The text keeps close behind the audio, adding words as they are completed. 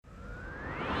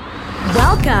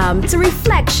Welcome to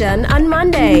Reflection on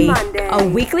Monday, a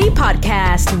weekly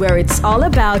podcast where it's all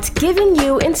about giving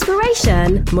you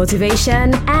inspiration,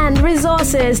 motivation, and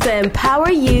resources to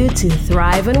empower you to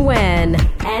thrive and win.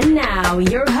 And now,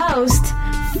 your host,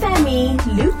 Femi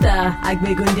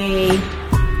Luther-Abegunde.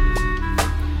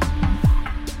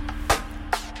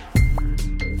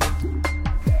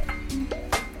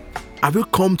 Have you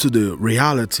come to the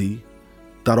reality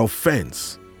that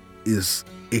offense is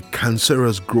a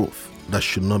cancerous growth that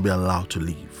should not be allowed to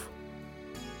live?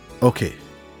 Okay,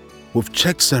 we've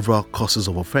checked several causes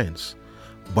of offense,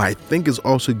 but I think it's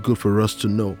also good for us to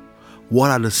know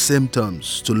what are the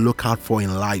symptoms to look out for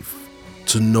in life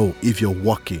to know if you're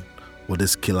walking with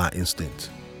this killer instinct.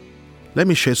 Let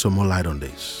me shed some more light on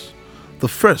this. The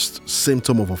first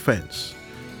symptom of offense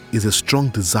is a strong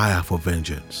desire for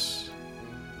vengeance.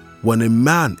 When a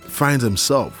man finds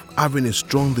himself having a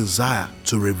strong desire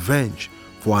to revenge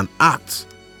for an act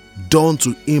done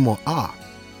to him or her,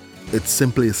 it's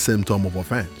simply a symptom of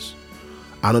offense.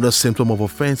 Another symptom of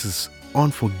offense is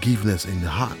unforgiveness in the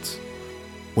heart.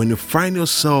 When you find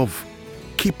yourself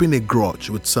keeping a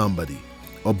grudge with somebody,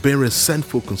 or being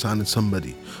resentful concerning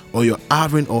somebody, or you're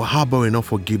having or harboring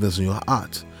unforgiveness in your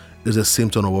heart, is a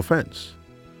symptom of offense.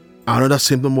 Another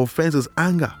symptom of offense is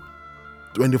anger.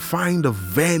 When you find the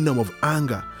venom of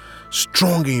anger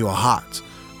strong in your heart,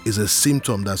 is a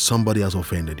symptom that somebody has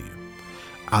offended you.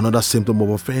 Another symptom of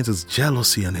offense is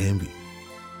jealousy and envy.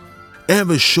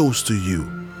 Envy shows to you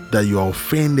that you are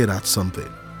offended at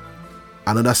something.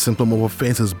 Another symptom of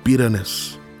offense is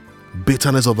bitterness.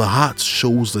 Bitterness of the heart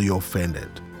shows that you're offended.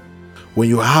 When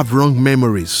you have wrong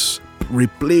memories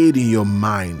replayed in your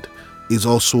mind, is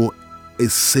also a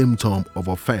symptom of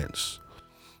offense.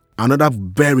 Another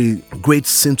very great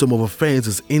symptom of offense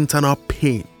is internal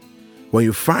pain. When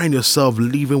you find yourself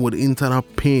living with internal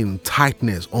pain,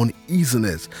 tightness,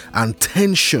 uneasiness, and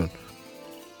tension,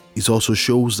 it also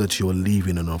shows that you are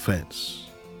living in offense.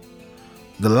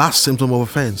 The last symptom of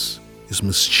offense is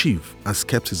mischief and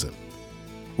skepticism.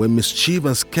 When mischief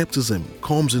and skepticism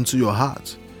comes into your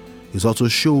heart, it also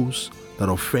shows that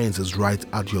offense is right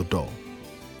at your door.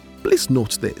 Please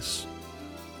note this.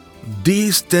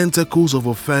 These tentacles of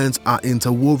offense are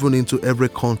interwoven into every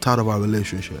contact of our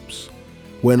relationships.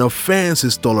 When offense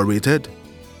is tolerated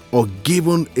or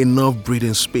given enough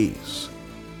breathing space,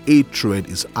 hatred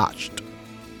is hatched.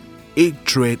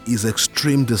 Hatred is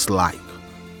extreme dislike,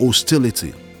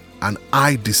 hostility, and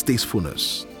high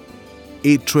distastefulness.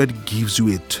 Hatred gives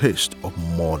you a taste of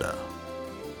murder.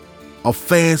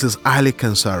 Offense is highly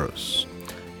cancerous.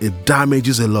 It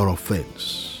damages a lot of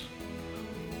things.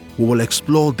 We will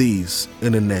explore these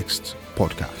in the next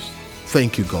podcast.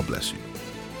 Thank you. God bless you.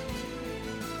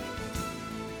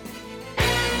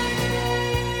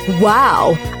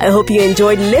 Wow! I hope you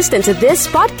enjoyed listening to this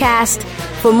podcast.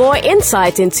 For more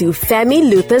insight into Femi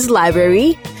Luther's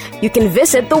library, you can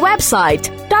visit the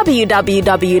website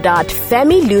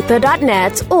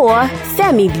www.femiluther.net or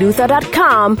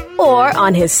femiluther.com, or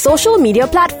on his social media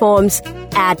platforms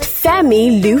at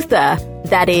Femi Luther.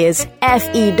 That is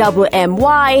FEMMYLUTHER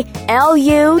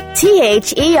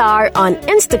on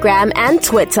Instagram and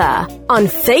Twitter. On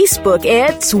Facebook,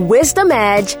 it's Wisdom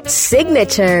Edge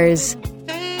Signatures.